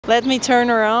let me turn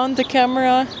around the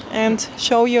camera and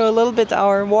show you a little bit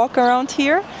our walk around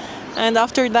here. And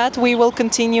after that, we will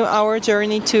continue our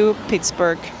journey to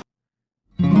Pittsburgh.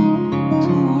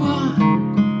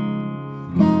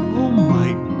 Oh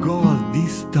my god,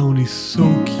 this town is so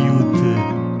cute.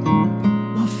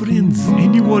 My friends,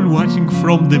 anyone watching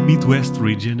from the Midwest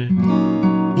region?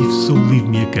 If so, leave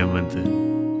me a comment.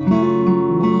 Wow.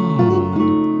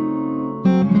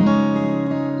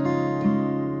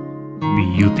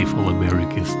 Beautiful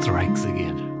America strikes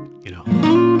again, you know.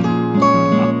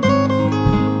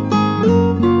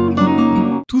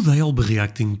 Today I'll be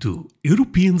reacting to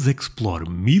Europeans explore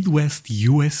Midwest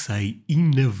USA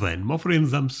in a van. My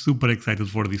friends, I'm super excited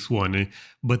for this one,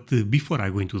 but before I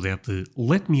go into that,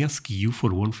 let me ask you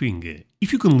for one thing.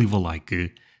 If you can leave a like,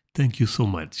 thank you so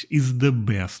much. It's the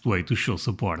best way to show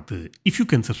support. If you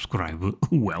can subscribe,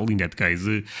 well, in that case,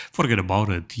 forget about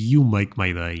it. You make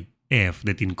my day. Have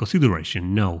that in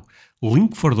consideration. Now,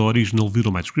 link for the original video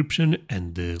in my description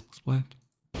and let's play it.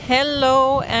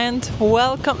 Hello and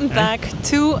welcome back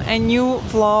to a new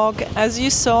vlog. As you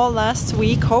saw last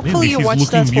week, hopefully you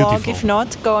watched that vlog. If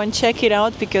not, go and check it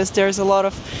out because there's a lot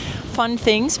of fun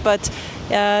things. But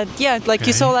yeah, like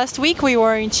you saw last week, we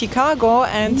were in Chicago,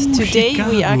 and today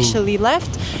we actually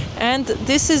left. And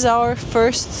this is our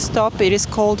first stop. It is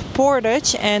called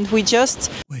Portage, and we just...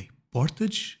 Wait,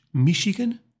 Portage,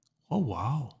 Michigan? Oh,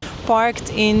 wow.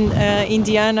 Parked in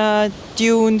Indiana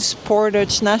Dunes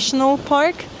Portage National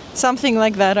Park, something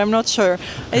like that, I'm not sure.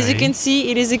 As you can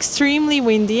see, it is extremely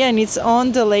windy and it's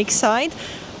on the lakeside,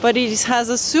 but it has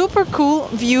a super cool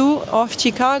view of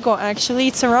Chicago. Actually,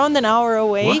 it's around an hour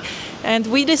away, and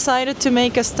we decided to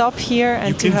make a stop here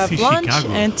and to have lunch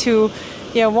and to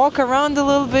walk around a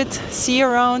little bit, see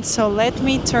around. So let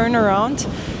me turn around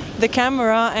the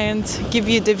camera and give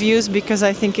you the views because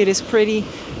I think it is pretty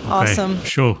awesome.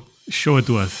 Show it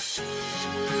to us.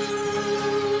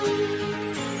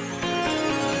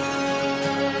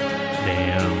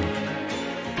 Damn.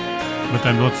 But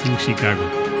I'm not seeing Chicago.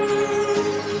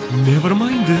 Never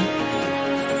mind.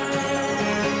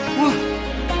 What?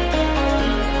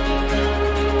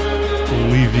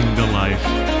 Living the life.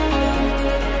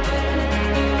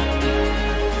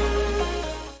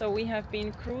 So we have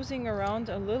been cruising around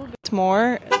a little bit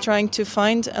more, trying to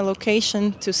find a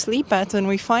location to sleep at, and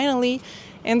we finally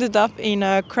ended up in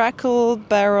a Crackle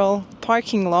Barrel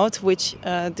parking lot, which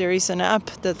there is an app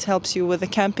that helps you with the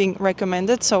camping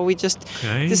recommended. So we just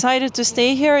decided to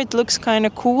stay here. It looks kind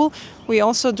of cool. We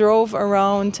also drove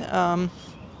around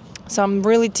some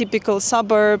really typical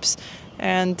suburbs,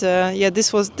 and yeah,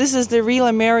 this is the real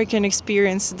American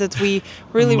experience that we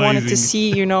really wanted to see.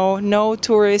 You know, no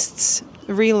tourists,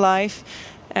 real life.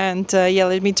 And yeah,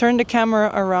 let me turn the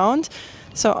camera around.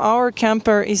 So our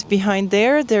camper is behind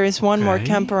there. There is one more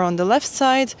camper on the left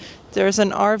side. There's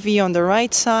an RV on the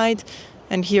right side.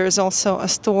 And here is also a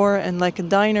store and like a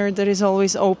diner that is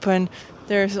always open.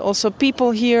 There's also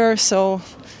people here. So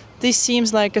this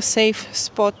seems like a safe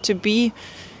spot to be.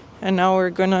 And now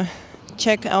we're gonna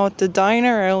check out the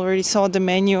diner. I already saw the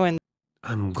menu, and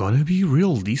I'm gonna be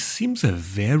real. This seems a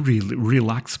very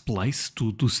relaxed place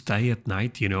to stay at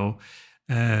night, you know.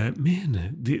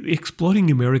 Man,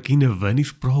 exploring America in a van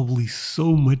is probably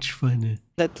so much fun.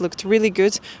 That looked really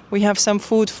good. We have some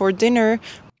food for dinner.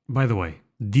 By the way,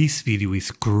 this video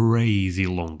is crazy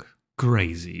long.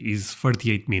 Crazy. It's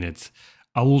 38 minutes.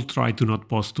 I will try to not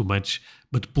post too much,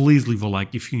 but please leave a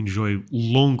like if you enjoy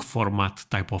long format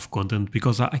type of content,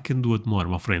 because I can do it more,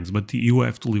 my friends, but you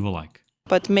have to leave a like.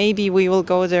 But maybe we will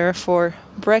go there for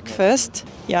breakfast.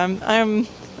 Yeah, I'm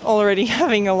already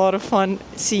having a lot of fun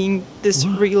seeing this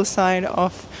real side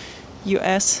of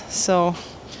US, so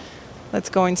let's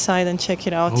go inside and check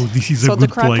it out. Oh, this is a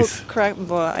good place.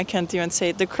 Well, I can't even say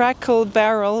it. The Crackle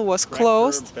Barrel was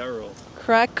closed.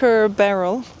 Cracker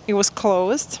Barrel. It was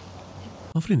closed.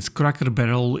 My friends, Cracker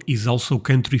Barrel is also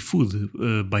country food,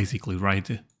 basically,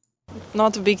 right?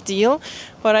 Not a big deal,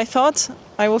 but I thought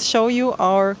I will show you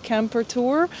our camper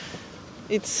tour.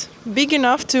 It's big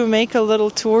enough to make a little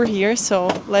tour here, so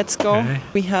let's go.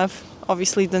 We have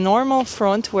obviously the normal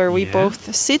front where we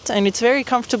both sit, and it's very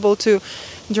comfortable to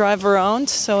drive around,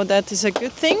 so that is a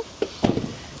good thing.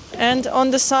 And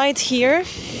on the side here,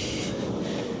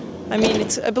 I mean,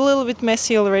 it's a little bit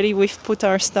messy already. We've put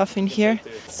our stuff in here.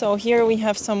 So here we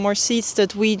have some more seats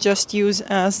that we just use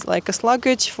as like a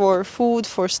luggage for food,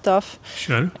 for stuff.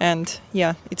 Sure. And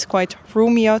yeah, it's quite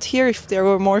roomy out here. If there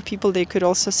were more people, they could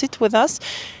also sit with us.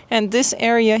 And this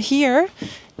area here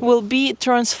will be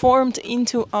transformed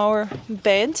into our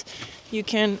bed. You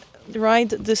can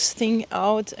ride this thing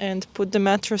out and put the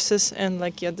mattresses, and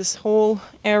like, yeah, this whole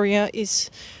area is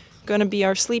gonna be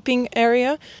our sleeping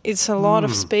area. It's a lot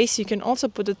of space. You can also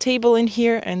put a table in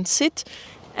here and sit.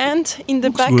 And in the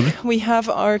Looks back good. we have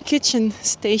our kitchen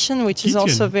station, which is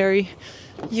also Kitchen. very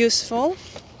useful.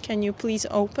 Can you please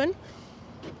open?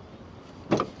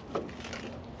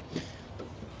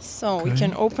 So we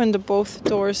can open the both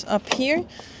doors up here.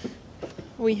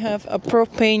 We have a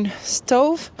propane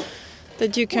stove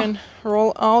that you can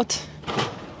roll out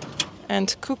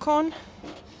and cook on.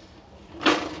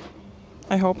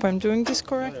 I hope I'm doing this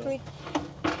correctly.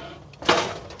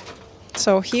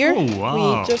 So here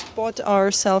we just bought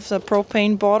ourselves a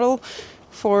propane bottle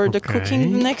for the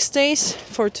cooking the next days.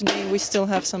 For today we still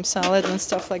have some salad and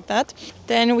stuff like that.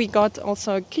 Then we got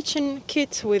also a kitchen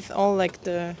kit with all like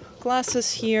the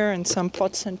glasses here and some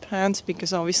pots and pans,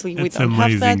 because obviously we don't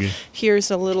have that. Here's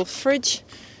a little fridge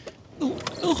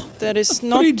that is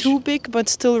not too big but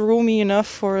still roomy enough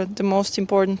for the most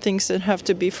important things that have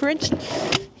to be fridged.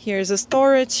 Here's a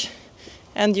storage,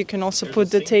 and you can also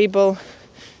put the table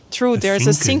through. There's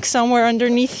a sink somewhere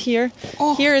underneath here.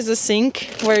 Here is a sink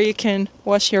where you can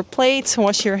wash your plates,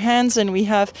 wash your hands, and we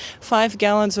have 5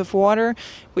 gallons of water,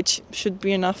 which should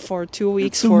be enough for 2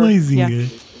 weeks for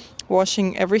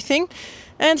washing everything.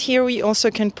 And here we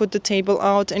also can put the table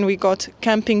out, and we got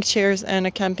camping chairs and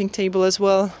a camping table as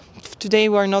well. Today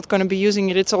we're not going to be using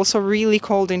it. It's also really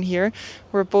cold in here.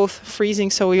 We're both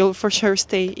freezing, so we'll for sure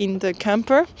stay in the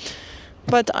camper.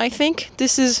 But I think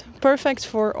this is perfect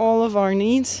for all of our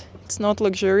needs. It's not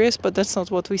luxurious, but that's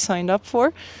not what we signed up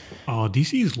for. Oh,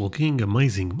 this is looking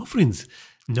amazing. My friends,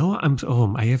 now I'm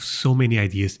home. I have so many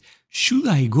ideas. Should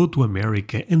I go to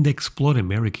America and explore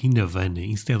America in a van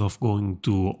instead of going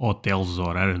to hotels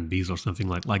or R&Bs or something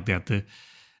like that?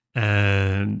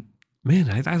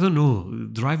 Man, I don't know.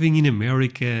 Driving in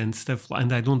America and stuff,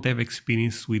 and I don't have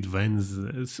experience with vans,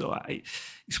 so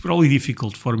it's probably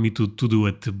difficult for me to do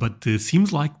it. But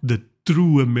seems like the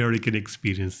true American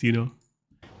experience, you know?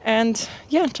 And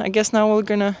yeah, I guess now we're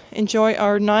gonna enjoy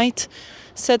our night,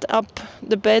 set up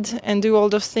the bed and do all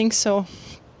those things. So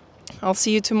I'll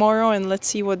see you tomorrow, and let's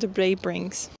see what the day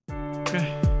brings.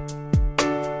 Okay.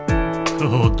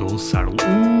 Oh, those are...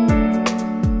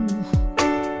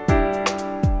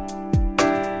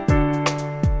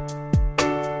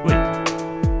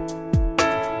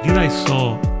 I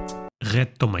saw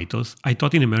red tomatoes. I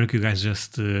thought in America you guys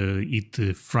just eat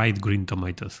fried green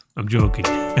tomatoes. I'm joking.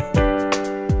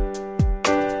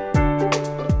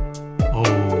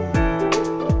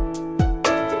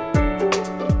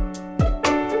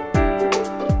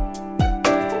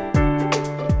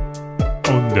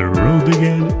 On the road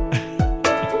again.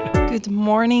 Good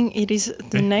morning. It is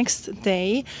the next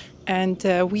day, and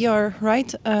we are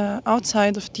right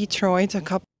outside of Detroit.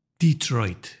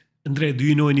 Detroit. André, do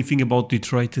you know anything about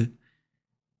Detroit?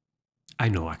 I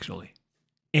know, actually.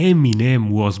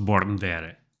 Eminem was born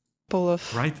there.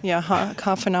 Right? Yeah,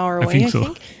 half an hour away, I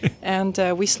think. And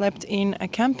we slept in a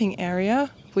camping area,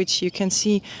 which you can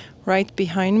see right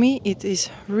behind me. It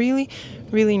is really,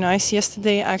 really nice.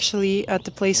 Yesterday, actually, at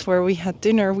the place where we had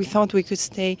dinner, we thought we could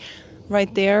stay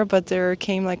right there, but there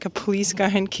came like a police guy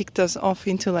and kicked us off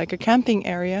into like a camping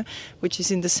area, which is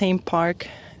in the same park.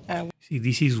 See,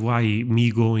 this is why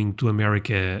me going to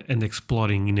America and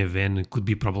exploring in a van could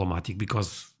be problematic,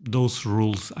 because those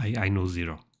rules I know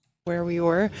zero. Where we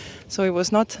were, so it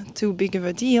was not too big of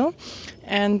a deal,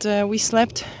 and we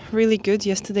slept really good.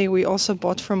 Yesterday we also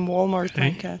bought from Walmart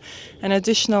like an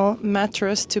additional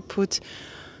mattress to put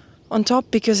on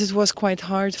top, because it was quite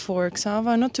hard for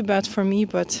Xava. Not too bad for me,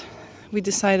 but we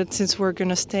decided since we're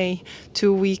gonna stay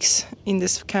 2 weeks in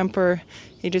this camper,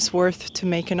 it is worth to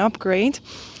make an upgrade.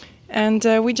 And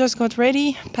we just got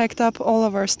ready, packed up all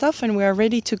of our stuff, and we are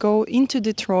ready to go into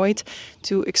Detroit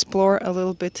to explore a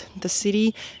little bit the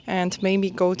city and maybe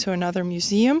go to another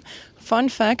museum. Fun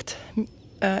fact,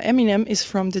 Eminem is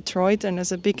from Detroit, and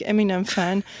as a big Eminem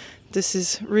fan, this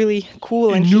is really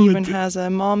cool, and he even has a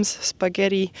Mom's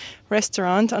Spaghetti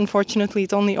restaurant. Unfortunately,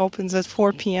 it only opens at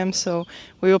 4 p.m., so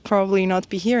we will probably not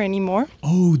be here anymore.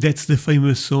 Oh, that's the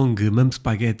famous song, Mom's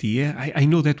Spaghetti. Yeah, I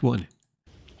know that one.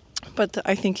 But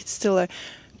I think it's still a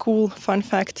cool, fun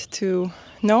fact to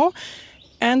know.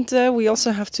 And we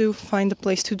also have to find a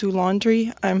place to do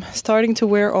laundry. I'm starting to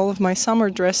wear all of my summer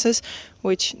dresses,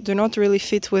 which do not really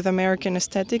fit with American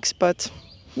aesthetics, but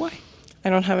why? I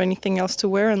don't have anything else to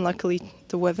wear, and luckily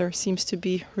the weather seems to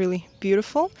be really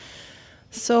beautiful.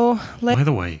 So by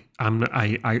the way,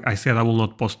 I said I will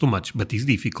not post too much, but it's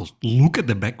difficult. Look at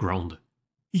the background.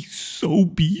 It's so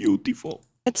beautiful.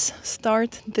 Let's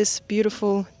start this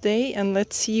beautiful day and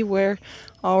let's see where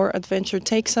our adventure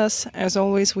takes us. As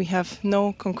always, we have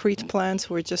no concrete plans.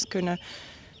 We're just gonna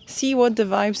see what the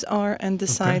vibes are and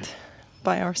decide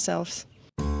by ourselves.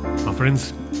 My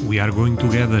friends, we are going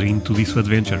together into this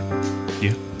adventure.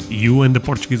 Yeah, you and the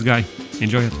Portuguese guy.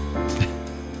 Enjoy it.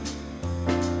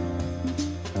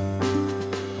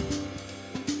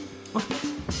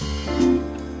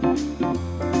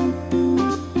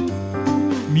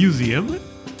 Museum?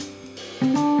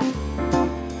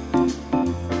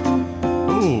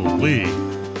 Holy!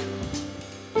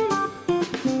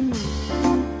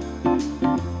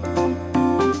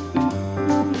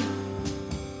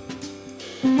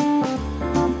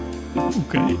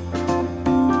 Okay.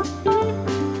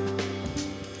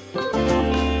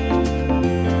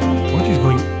 What is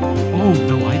going? Oh,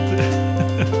 the light.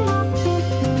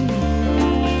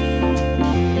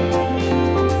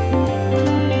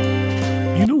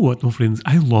 You know what, my friends?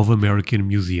 I love American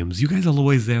museums. You guys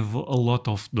always have a lot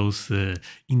of those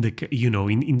in the, you know,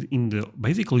 in the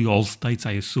basically all states,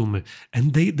 I assume,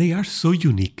 and they are so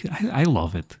unique. I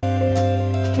love it.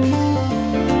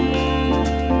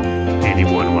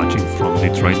 Anyone watching from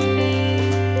Detroit,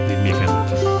 leave me a comment.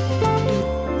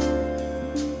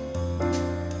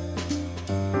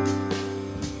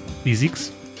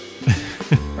 Physics.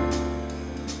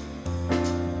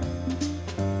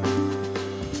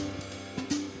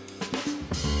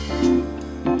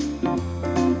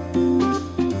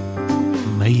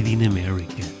 Made in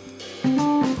America.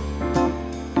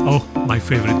 Oh, my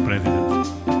favorite president.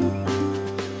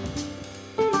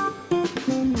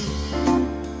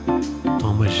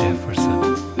 Thomas Jefferson.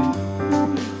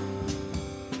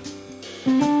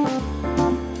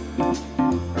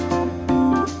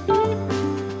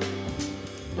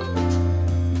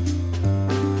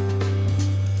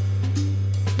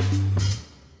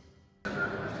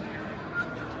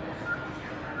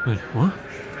 Wait, what?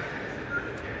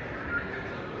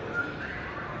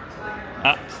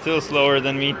 Still slower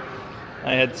than me.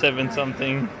 I had 7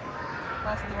 something.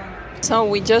 So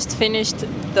we just finished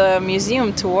the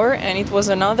museum tour and it was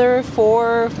another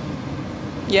 4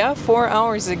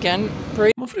 hours again.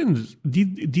 My friends,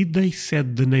 did they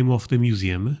set the name of the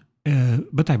museum?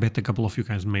 But I bet a couple of you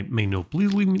guys may know.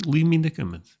 Please leave me in the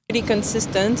comments. Pretty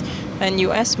consistent, and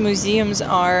US museums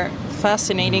are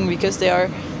fascinating because they are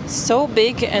so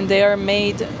big and they are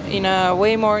made in a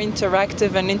way more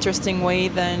interactive and interesting way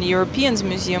than Europeans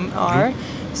museums are.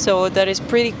 So that is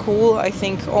pretty cool. I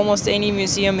think almost any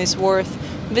museum is worth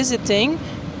visiting.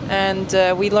 And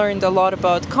we learned a lot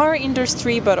about car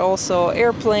industry, but also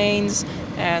airplanes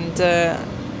and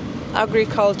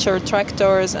agriculture,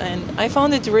 tractors, and I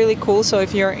found it really cool. So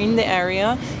if you're in the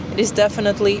area, it is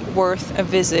definitely worth a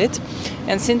visit.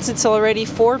 And since it's already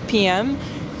 4 p.m.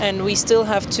 and we still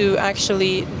have to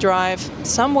actually drive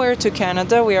somewhere to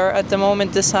Canada, we are at the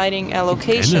moment deciding a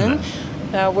location.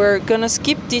 We're gonna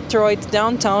skip Detroit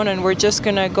downtown and we're just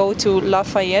gonna go to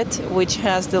Lafayette, which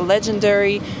has the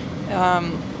legendary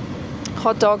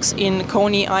hot dogs in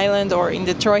Coney Island or in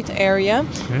Detroit area.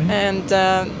 And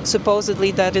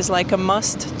supposedly that is like a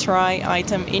must-try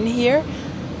item in here.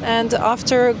 And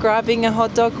after grabbing a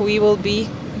hot dog, we will be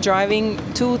driving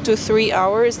 2 to 3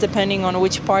 hours depending on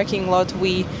which parking lot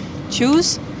we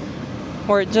choose.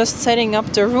 We're just setting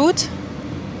up the route.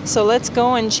 So let's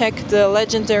go and check the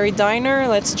legendary diner.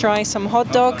 Let's try some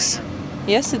hot dogs.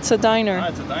 Yes, it's a diner. Ah,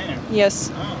 it's a diner.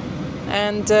 Yes. Oh.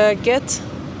 And get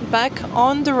back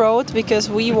on the road because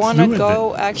we want to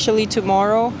go actually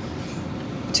tomorrow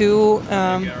to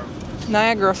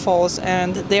Niagara Falls,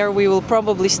 and there we will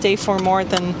probably stay for more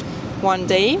than 1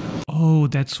 day. Oh,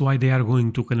 that's why they are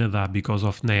going to Canada, because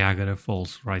of Niagara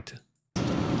Falls, right?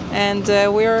 And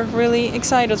we're really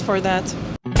excited for that.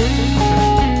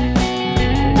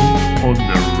 On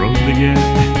the road again.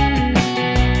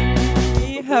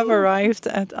 We have arrived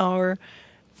at our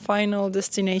final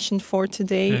destination for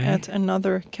today at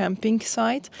another camping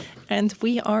site, and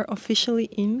we are officially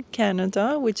in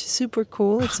Canada, which is super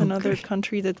cool. It's another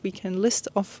country that we can list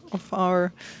off of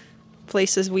our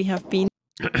places we have been.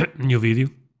 New video.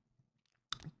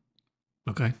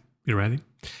 Okay, you ready?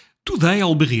 Today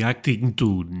I'll be reacting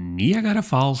to Niagara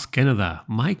Falls, Canada.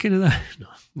 My Canada.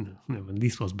 No,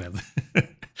 this was bad.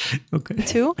 Okay.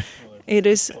 Too. It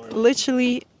is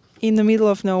literally in the middle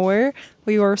of nowhere.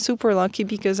 We were super lucky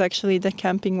because actually the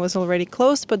camping was already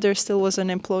closed, but there still was an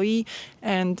employee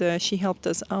and she helped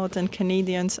us out. And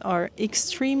Canadians are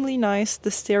extremely nice. The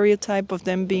stereotype of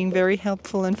them being very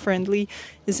helpful and friendly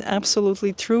is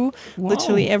absolutely true. Wow.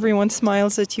 Literally everyone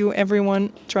smiles at you,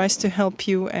 everyone tries to help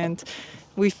you, and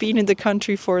we've been in the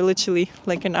country for literally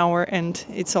like an hour and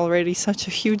it's already such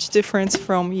a huge difference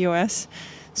from US.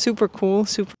 Super cool,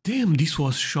 super. Damn, this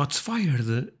was shots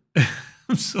fired.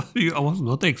 I'm sorry, I was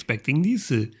not expecting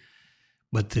this.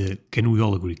 But can we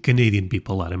all agree? Canadian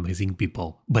people are amazing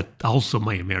people, but also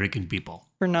my American people.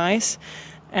 Nice.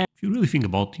 If you really think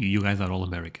about it, you guys are all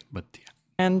American, but yeah.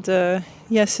 And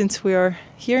yeah, since we are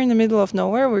here in the middle of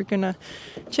nowhere, we're gonna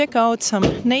check out some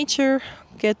nature,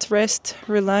 get rest,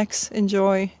 relax,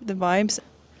 enjoy the vibes.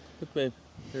 Look, babe,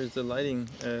 there's the lighting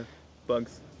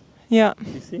bugs. Yeah,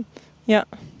 You see? yeah,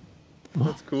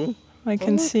 That's cool. I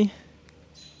can see.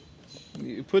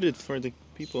 You put it for the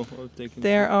people who they can.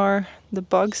 There are the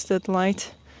bugs that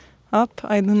light up.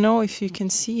 I don't know if you can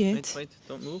see it. Wait,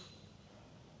 don't move.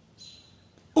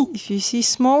 If you see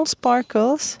small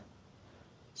sparkles,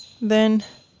 then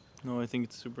No, I think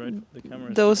it's too bright. The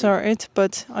camera. Is those too are it.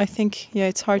 But I think, yeah,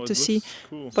 it's hard to see.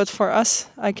 Cool. But for us,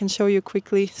 I can show you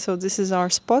quickly. So this is our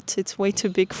spot. It's way too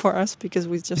big for us because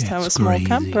we just have a small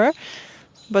camper.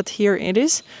 But here it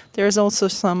is. There's also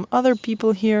some other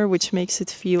people here, which makes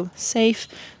it feel safe.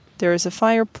 There is a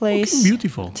fireplace,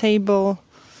 beautiful table.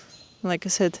 Like I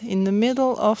said, in the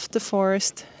middle of the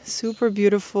forest. Super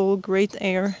beautiful, great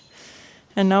air.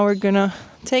 And now we're gonna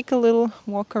take a little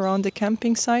walk around the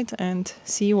camping site and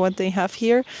see what they have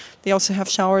here. They also have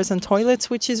showers and toilets,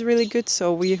 which is really good.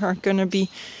 So we are gonna be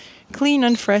clean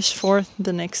and fresh for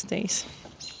the next days.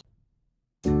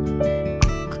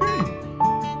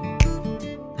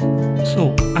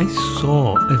 So, I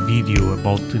saw a video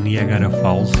about the Niagara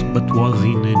Falls, but was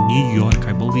in New York,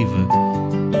 I believe.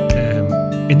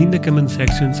 And in the comment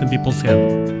section, some people said,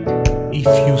 if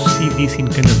you see this in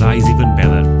Canada, it's even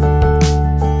better.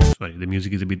 Sorry, the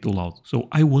music is a bit too loud. So,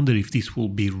 I wonder if this will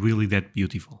be really that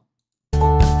beautiful. I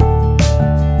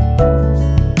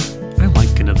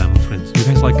like Canada, my friends. You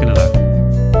guys like Canada?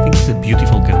 I think it's a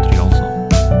beautiful country also.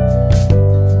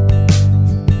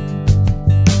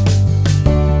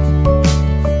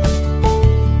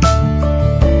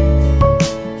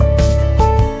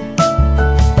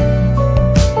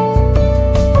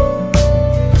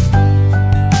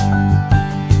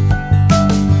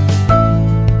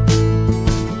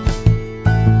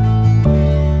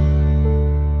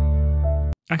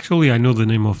 Actually, I know the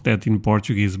name of that in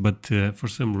Portuguese, but for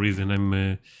some reason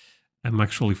I'm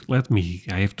actually,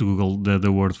 I have to Google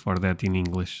the word for that in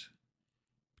English,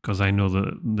 because I know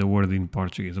the word in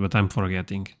Portuguese, but I'm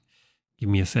forgetting. Give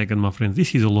me a second, my friends.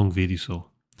 This is a long video,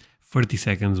 so 30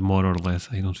 seconds more or less.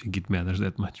 I don't think it matters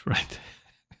that much, right?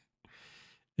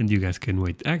 And you guys can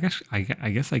wait. I guess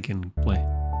I can play.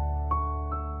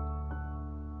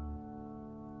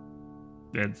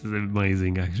 That's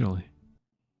amazing, actually.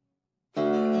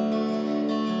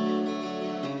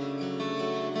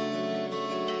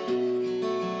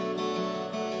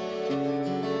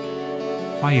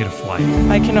 Firefly.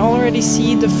 I can already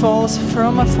see the falls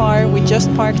from afar. We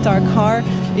just parked our car.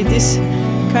 It is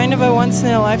kind of a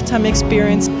once-in-a-lifetime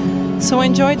experience. So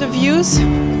enjoy the views.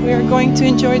 We are going to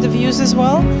enjoy the views as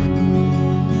well.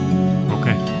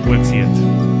 Okay, let's see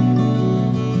it.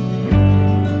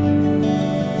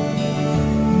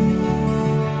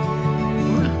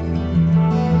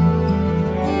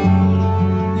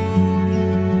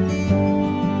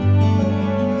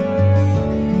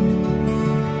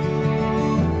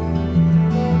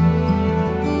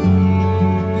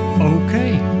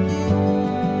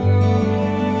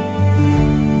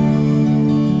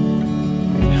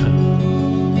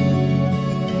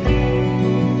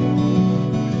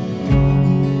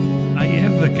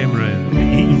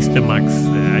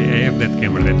 I have that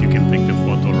camera that you can take the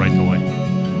photo right away.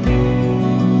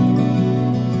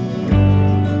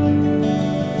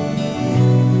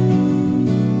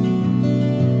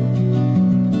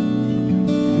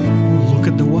 Look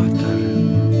at the water.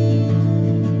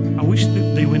 I wish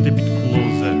that they went a bit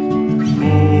closer.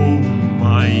 Oh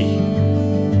my.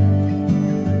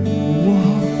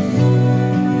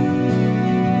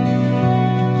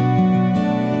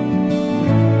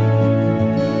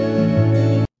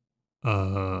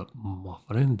 My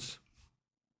friends,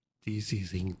 this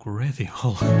is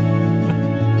incredible.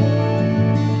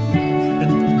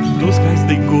 And those guys,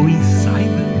 they go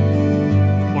inside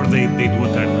or they do a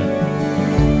turn.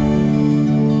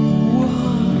 Wow.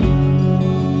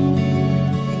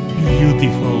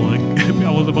 Beautiful.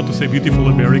 I was about to say beautiful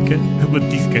America, but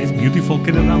this guy's beautiful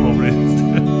Canada, my friends.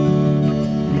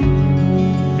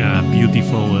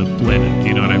 Beautiful planet,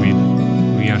 you know what I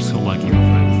mean? We are so lucky, my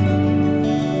friends.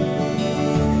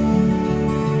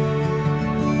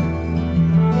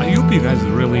 I hope you guys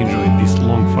really enjoyed these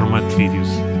long format videos.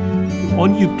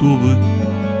 On YouTube,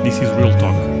 this is real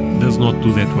talk, does not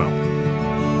do that well.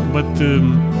 But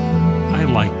I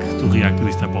like to react to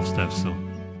this type of stuff, so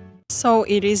So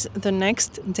it is the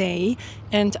next day,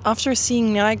 and after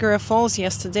seeing Niagara Falls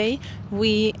yesterday,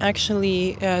 we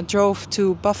actually drove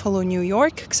to Buffalo, New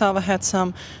York. Xava had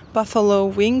some buffalo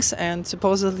wings, and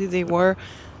supposedly they were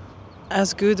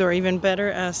as good or even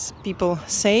better as people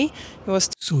say. It was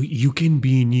So you can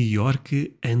be in New York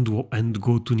and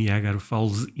go to Niagara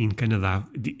Falls in Canada.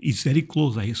 It's very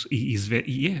close. It's very,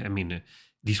 yeah, I mean,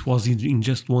 this was in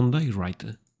just one day, right?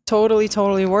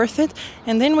 totally worth it.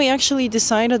 And then we actually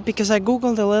decided, because I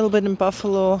googled a little bit, and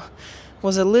Buffalo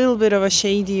was a little bit of a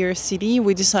shadier city,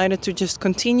 we decided to just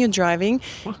continue driving.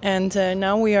 And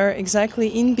now we are exactly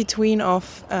in between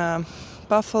of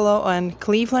Buffalo and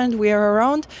Cleveland. We are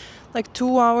around like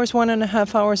 2 hours,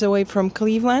 1.5 hours away from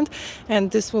Cleveland,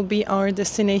 and this will be our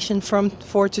destination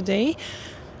for today.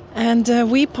 And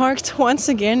we parked once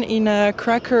again in a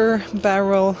Cracker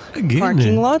Barrel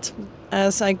parking lot.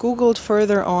 As I googled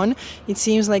further on, it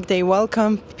seems like they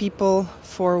welcome people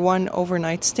for one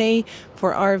overnight stay,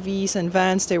 for RVs and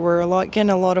vans. There were a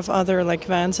lot of other like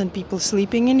vans and people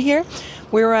sleeping in here.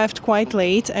 We arrived quite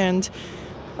late, and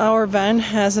our van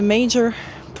has a major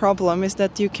problem, is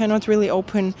that you cannot really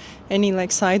open any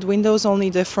like side windows, only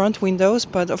the front windows.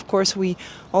 But of course we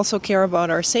also care about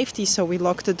our safety, so we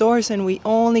lock the doors and we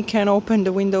only can open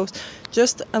the windows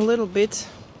just a little bit.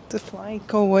 The fly,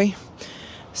 go away.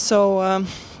 So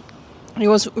it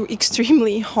was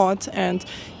extremely hot, and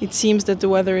it seems that the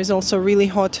weather is also really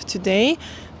hot today.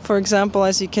 For example,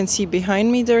 as you can see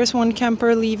behind me, there's one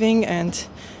camper leaving, and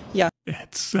yeah.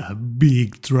 That's a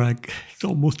big truck. It's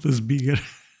almost as bigger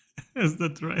as the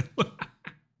trailer.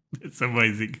 That's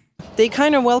amazing. They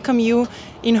kind of welcome you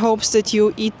in hopes that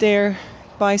you eat there,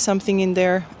 buy something in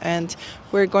there, and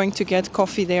we're going to get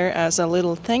coffee there as a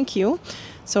little thank you.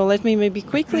 So let me maybe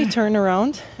quickly turn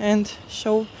around and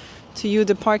show to you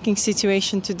the parking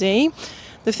situation today.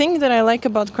 The thing that I like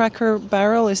about Cracker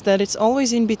Barrel is that it's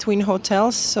always in between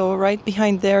hotels. So right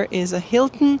behind there is a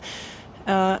Hilton,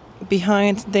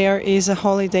 behind there is a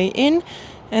Holiday Inn,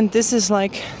 and this is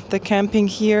like the camping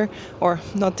here, or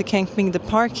not the camping, the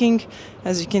parking.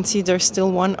 As you can see, there's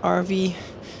still one RV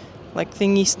like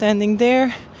thingy standing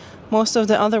there. Most of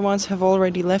the other ones have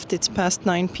already left. It's past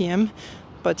 9 p.m.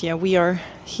 But yeah, we are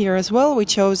here as well. We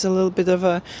chose a little bit of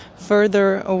a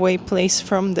further away place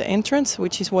from the entrance,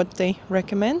 which is what they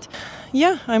recommend.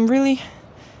 Yeah, I'm really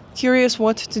curious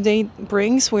what today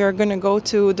brings. We are going to go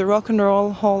to the Rock and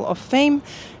Roll Hall of Fame,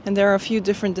 and there are a few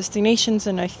different destinations,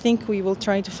 and I think we will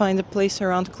try to find a place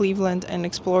around Cleveland and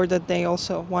explore that day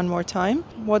also one more time.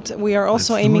 What we are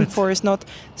also aiming for is not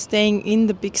staying in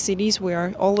the big cities. We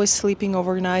are always sleeping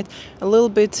overnight a little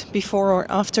bit before or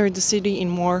after the city in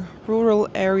more rural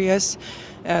areas.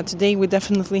 Today we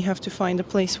definitely have to find a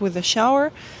place with a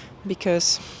shower,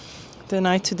 because the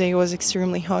night today was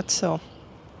extremely hot. So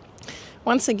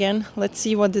once again, let's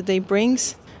see what the day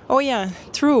brings. Oh yeah,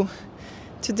 true.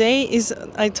 Today is,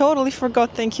 I totally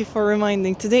forgot, thank you for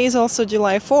reminding. Today is also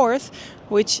July 4th,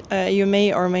 which you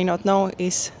may or may not know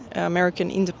is American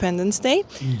Independence Day.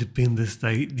 Independence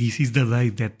Day, this is the day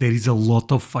that there is a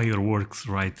lot of fireworks,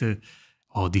 right?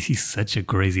 Oh, this is such a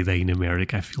crazy day in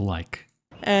America, I feel like.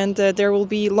 And there will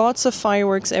be lots of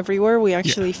fireworks everywhere. We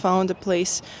actually found a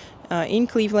place in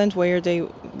Cleveland where they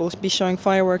will be showing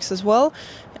fireworks as well.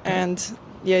 And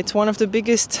yeah, it's one of the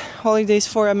biggest holidays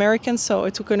for Americans, so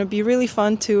it's going to be really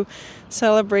fun to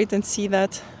celebrate and see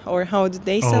that, or how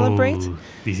they celebrate.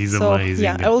 This is amazing.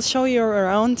 Yeah, I will show you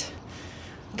around.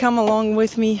 Come along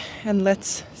with me and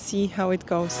let's see how it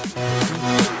goes.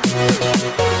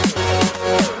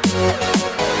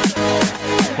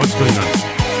 What's going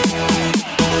on?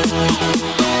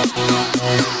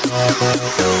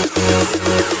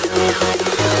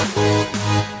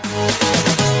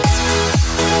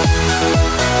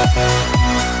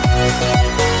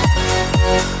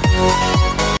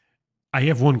 I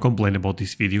have one complaint about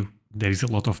this video. There is a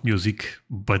lot of music,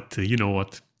 but you know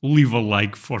what? Leave a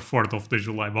like for 4th of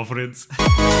July, my friends.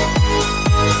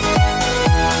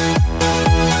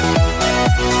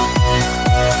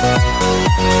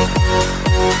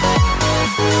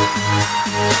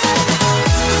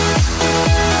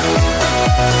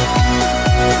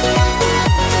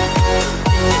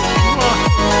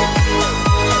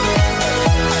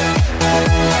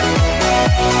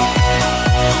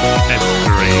 That's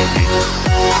crazy.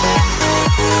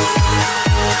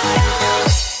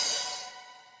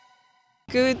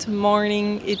 Good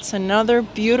morning. It's another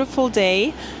beautiful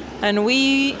day. And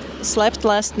we slept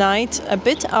last night a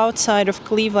bit outside of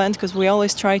Cleveland because we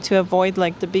always try to avoid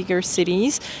like the bigger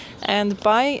cities. And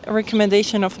by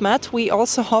recommendation of Matt, we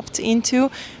also hopped into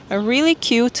a really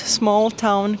cute small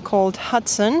town called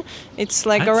Hudson. It's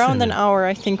like around an hour,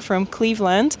 I think, from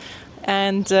Cleveland.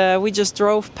 And we just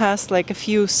drove past like a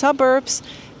few suburbs.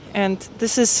 And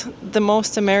this is the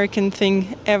most American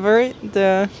thing ever.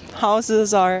 The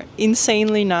houses are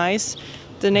insanely nice.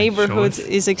 The neighborhood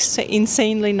is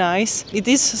insanely nice. It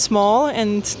is small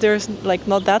and there's like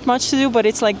not that much to do, but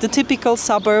it's like the typical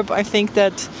suburb I think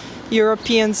that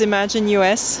Europeans imagine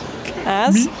US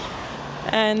as.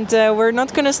 And we're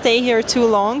not going to stay here too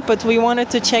long, but we wanted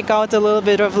to check out a little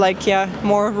bit of like,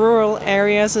 more rural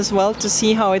areas as well to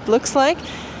see how it looks like.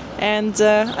 And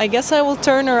I guess I will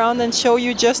turn around and show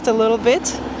you just a little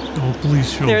bit. Oh,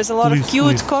 please show. There's a lot of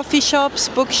cute coffee shops,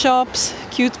 bookshops,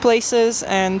 cute places,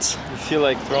 and... You feel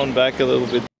like thrown back a little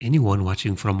bit. Anyone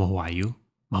watching from Ohio?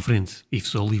 My friends, if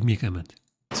so, leave me a comment.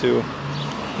 To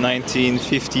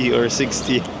 1950 or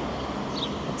 60.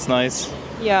 It's nice.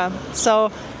 Yeah,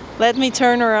 so let me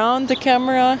turn around the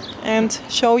camera and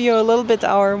show you a little bit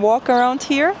our walk around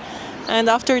here. And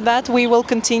after that, we will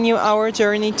continue our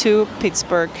journey to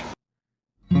Pittsburgh.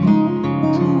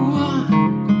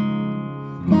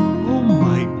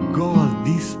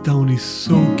 This town is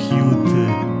so cute.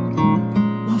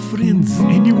 My friends,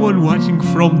 anyone watching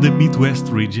from the Midwest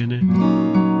region?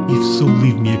 If so,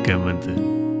 leave me a comment.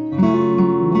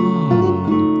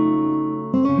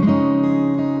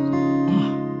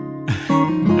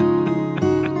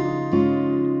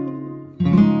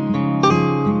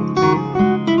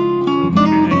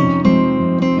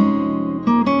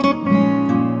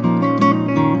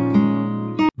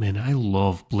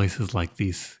 Places like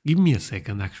this. Give me a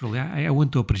second, actually. I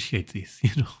want to appreciate this, you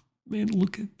know. Man,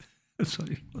 look at...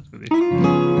 Sorry.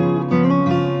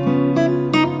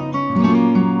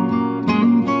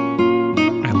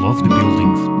 I love the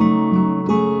buildings.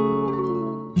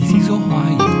 This is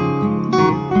Ohio.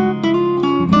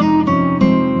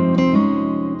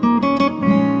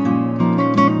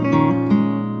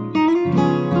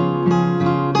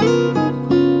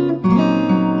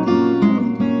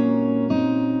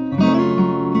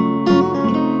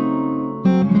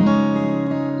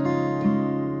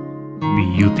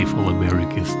 Beautiful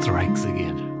America strikes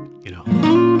again, you know.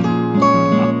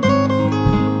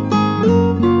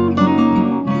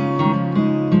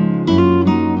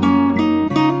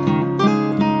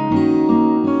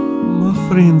 My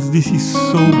friends, this is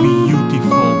so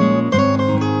beautiful.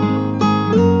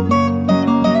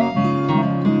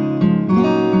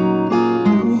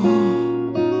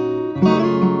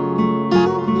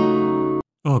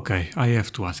 Okay, I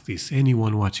have to ask this.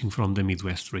 Anyone watching from the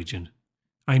Midwest region?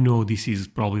 I know this is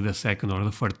probably the second or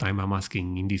the third time I'm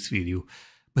asking in this video,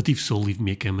 but if so, leave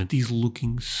me a comment. It's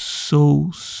looking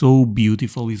so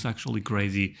beautiful. It's actually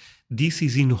crazy. This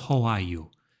is in Ohio,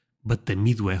 but the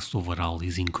Midwest overall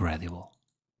is incredible.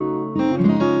 On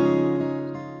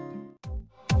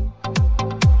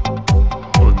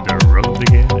the road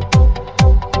again.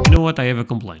 You know what? I have a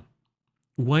complaint.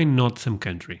 Why not some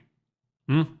country?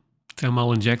 Some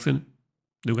Alan Jackson?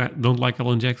 Don't like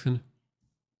Alan Jackson?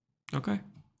 Okay.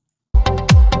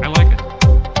 I like it.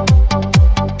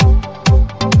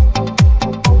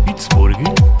 Pittsburgh.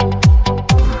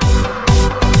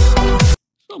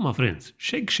 So, my friends,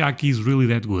 Shake Shack is really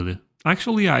that good.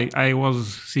 Actually, I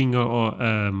was seeing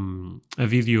a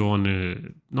video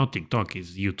on, not TikTok,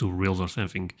 it's YouTube Reels or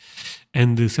something.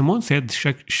 And someone said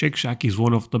Shake Shack is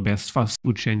one of the best fast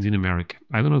food chains in America.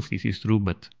 I don't know if this is true,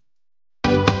 but...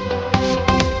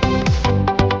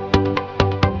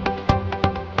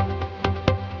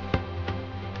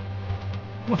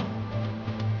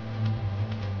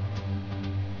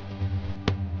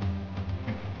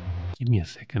 Give me a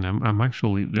second. I'm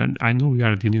actually... I know we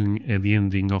are doing at the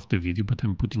ending of the video, but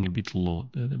I'm putting a bit low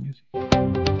the music. A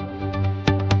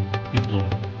bit low.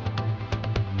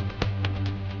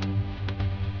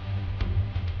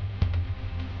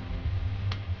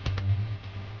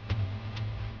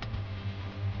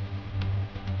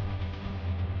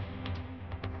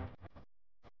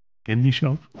 Candy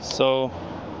shop. So,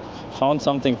 found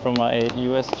something from my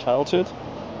US childhood.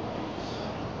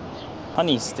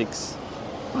 Honey sticks.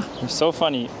 They're so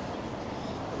funny.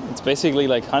 It's basically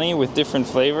like honey with different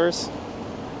flavors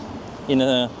in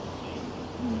a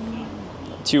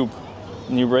tube.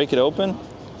 And you break it open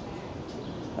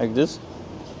like this.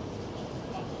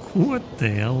 What the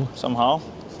hell? Somehow.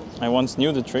 I once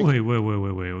knew the trick. Wait.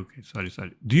 Okay, sorry.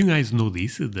 Do you guys know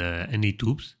this, the honey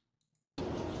tubes?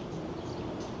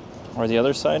 Or the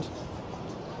other side.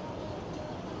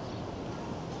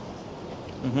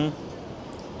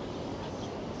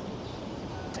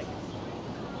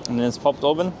 and then it's popped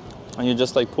open, and you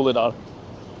just like pull it out.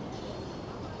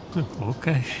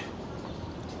 Okay.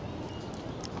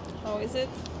 How is it?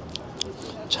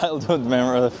 Childhood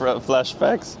memory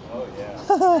flashbacks. Oh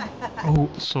yeah. Oh,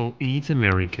 so it's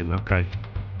American, okay.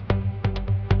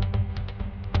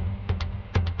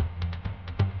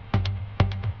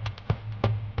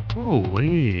 Oh,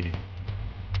 hey.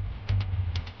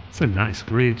 It's a nice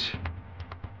bridge.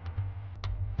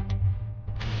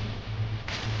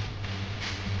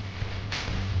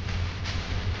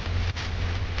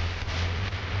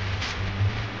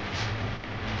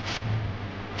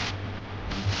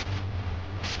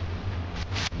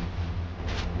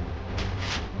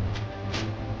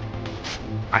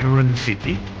 Iron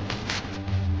City?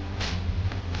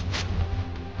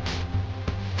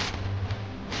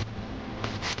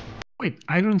 Wait,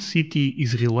 Iron City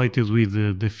is related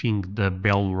with the thing, the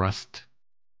Bell Rust.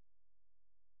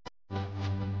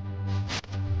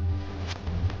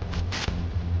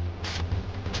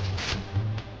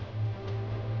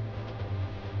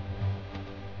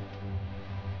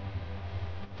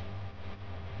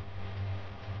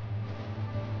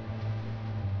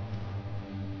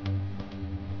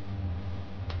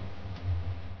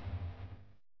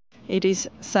 It is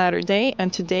Saturday,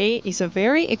 and today is a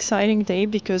very exciting day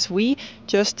because we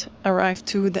just arrived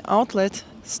to the outlet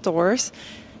stores.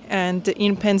 And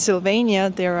in Pennsylvania,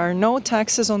 there are no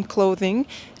taxes on clothing.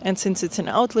 And since it's an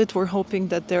outlet, we're hoping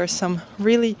that there are some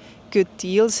really good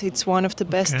deals. It's one of the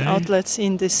best Okay. outlets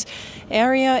in this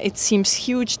area. It seems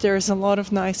huge. There's a lot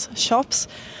of nice shops.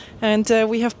 And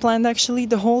we have planned actually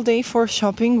the whole day for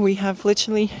shopping. We have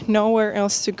literally nowhere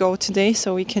else to go today,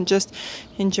 so we can just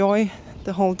enjoy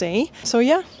the whole day. So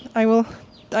yeah, I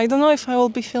don't know if I will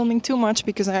be filming too much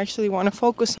because I actually want to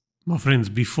focus. My friends,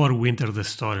 before we enter the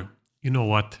store, you know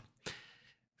what?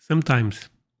 Sometimes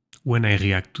when I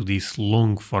react to this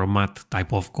long format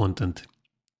type of content,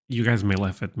 you guys may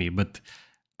laugh at me, but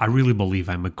I really believe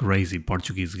I'm a crazy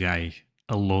Portuguese guy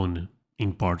alone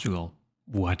in Portugal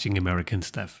watching American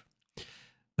stuff.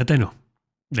 But I know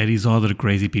there is other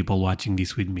crazy people watching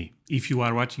this with me. If you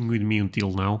are watching with me until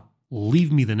now,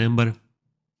 leave me the number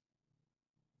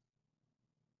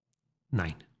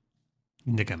 9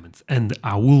 in the comments, and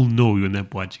I will know you end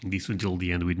up watching this until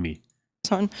the end with me.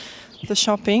 On the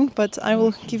shopping, but I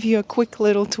will give you a quick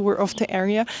little tour of the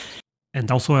area. And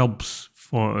also helps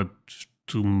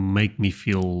to make me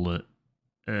feel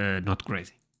not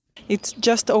crazy. It's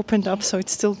just opened up, so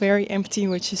it's still very empty,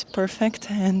 which is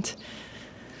perfect. And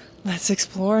let's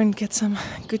explore and get some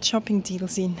good shopping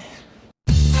deals in.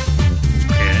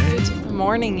 Good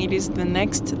morning, it is the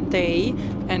next day,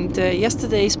 and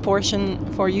yesterday's portion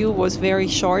for you was very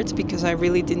short because I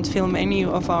really didn't film any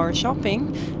of our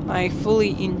shopping. I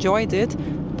fully enjoyed it,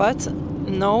 but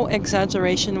no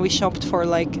exaggeration, we shopped for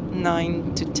like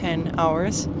 9 to 10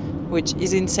 hours, which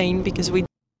is insane because we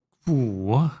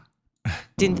What?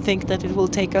 didn't think that it will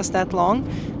take us that long.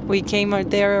 We came out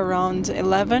there around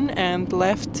 11 and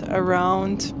left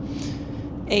around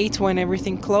 8 when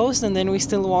everything closed, and then we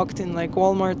still walked in like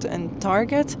Walmart and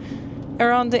Target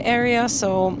around the area,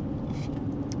 so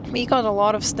we got a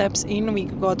lot of steps in. We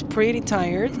got pretty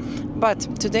tired, but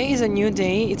today is a new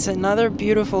day. It's another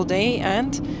beautiful day,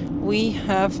 and we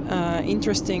have an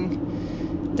interesting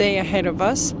day ahead of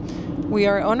us. We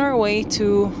are on our way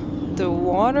to the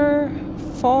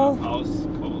waterfall. House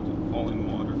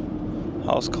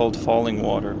called Falling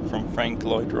Water from Frank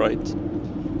Lloyd Wright.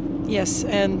 Yes,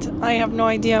 and I have no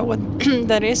idea what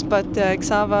that is, but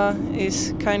Xava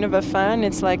is kind of a fan.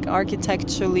 It's like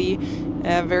architecturally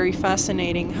a very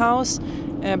fascinating house,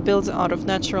 built out of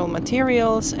natural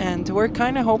materials, and we're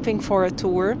kind of hoping for a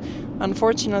tour.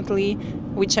 Unfortunately,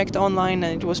 we checked online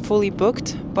and it was fully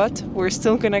booked, but we're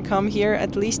still gonna come here,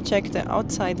 at least check the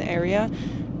outside area,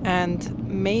 and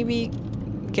maybe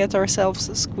get ourselves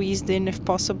squeezed in if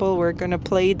possible. We're gonna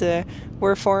play the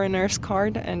We're Foreigners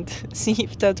card and see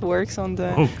if that works on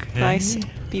the nice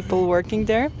people working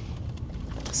there.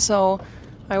 So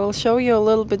I will show you a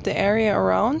little bit the area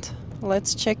around.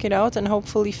 Let's check it out, and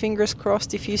hopefully, fingers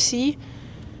crossed, if you see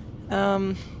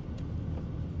the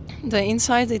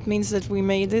inside, it means that we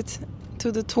made it to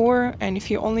the tour, and if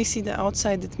you only see the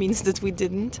outside, it means that we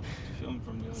didn't.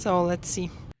 So let's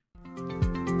see.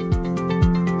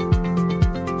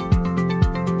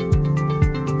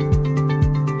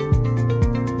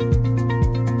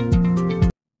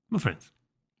 My friends,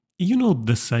 you know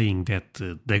the saying that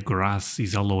the grass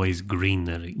is always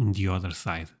greener in the other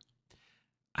side?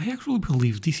 I actually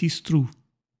believe this is true,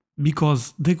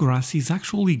 because the grass is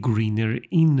actually greener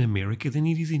in America than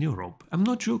it is in Europe. I'm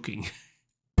not joking.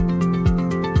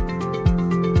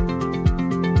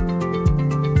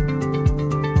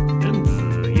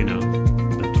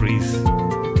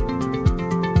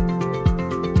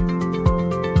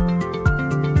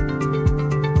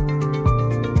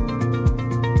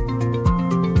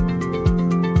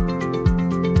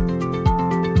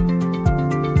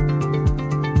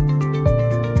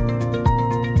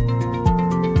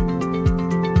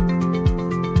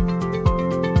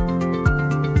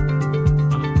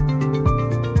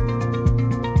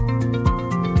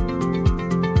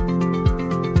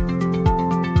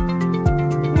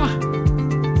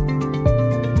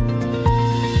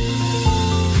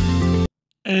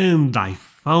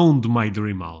 found my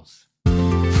dream house.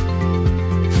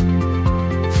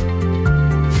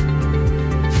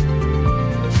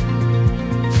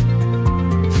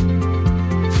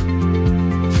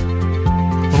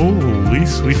 Holy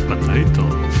sweet potato.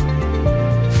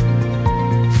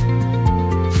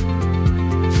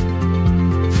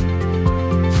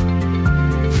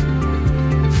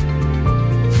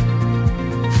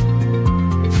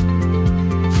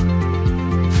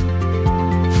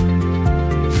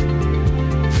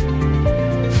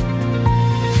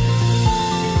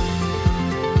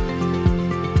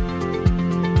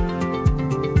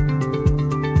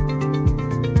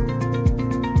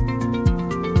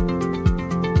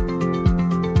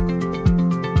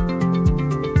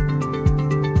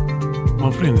 My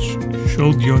friends,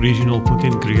 show the original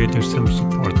content creators some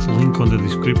support. Link on the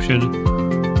description.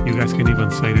 You guys can even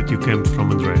say that you came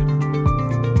from André.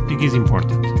 I think it's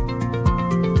important.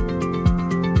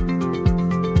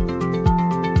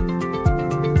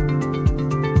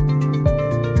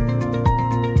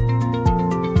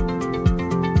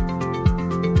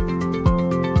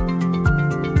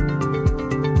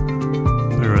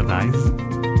 Paradise.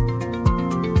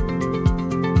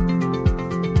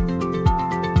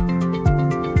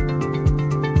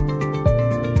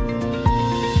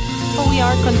 We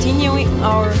are continuing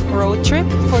our road trip.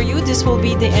 For you, this will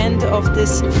be the end of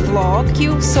this vlog. Thank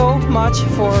you so much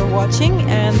for watching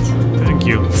and Thank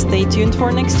you. stay tuned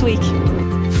for next week.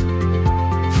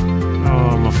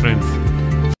 Oh, my friends.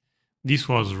 This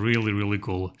was really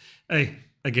cool. Hey,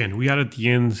 again, we are at the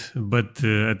end, but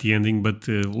at the ending, but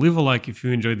leave a like if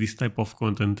you enjoy this type of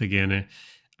content again.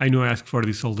 I know I ask for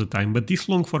this all the time, but this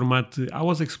long format, I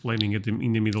was explaining it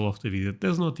in the middle of the video. It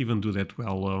does not even do that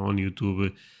well on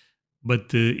YouTube.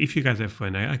 But if you guys have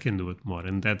fun, I can do it more,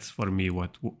 and that's for me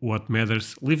what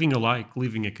matters. Leaving a like,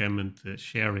 leaving a comment,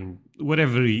 sharing,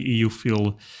 whatever you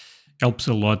feel helps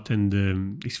a lot, and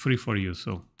it's free for you.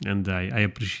 So, and I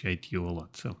appreciate you a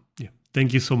lot. So, yeah,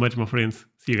 thank you so much, my friends.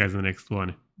 See you guys in the next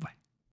one.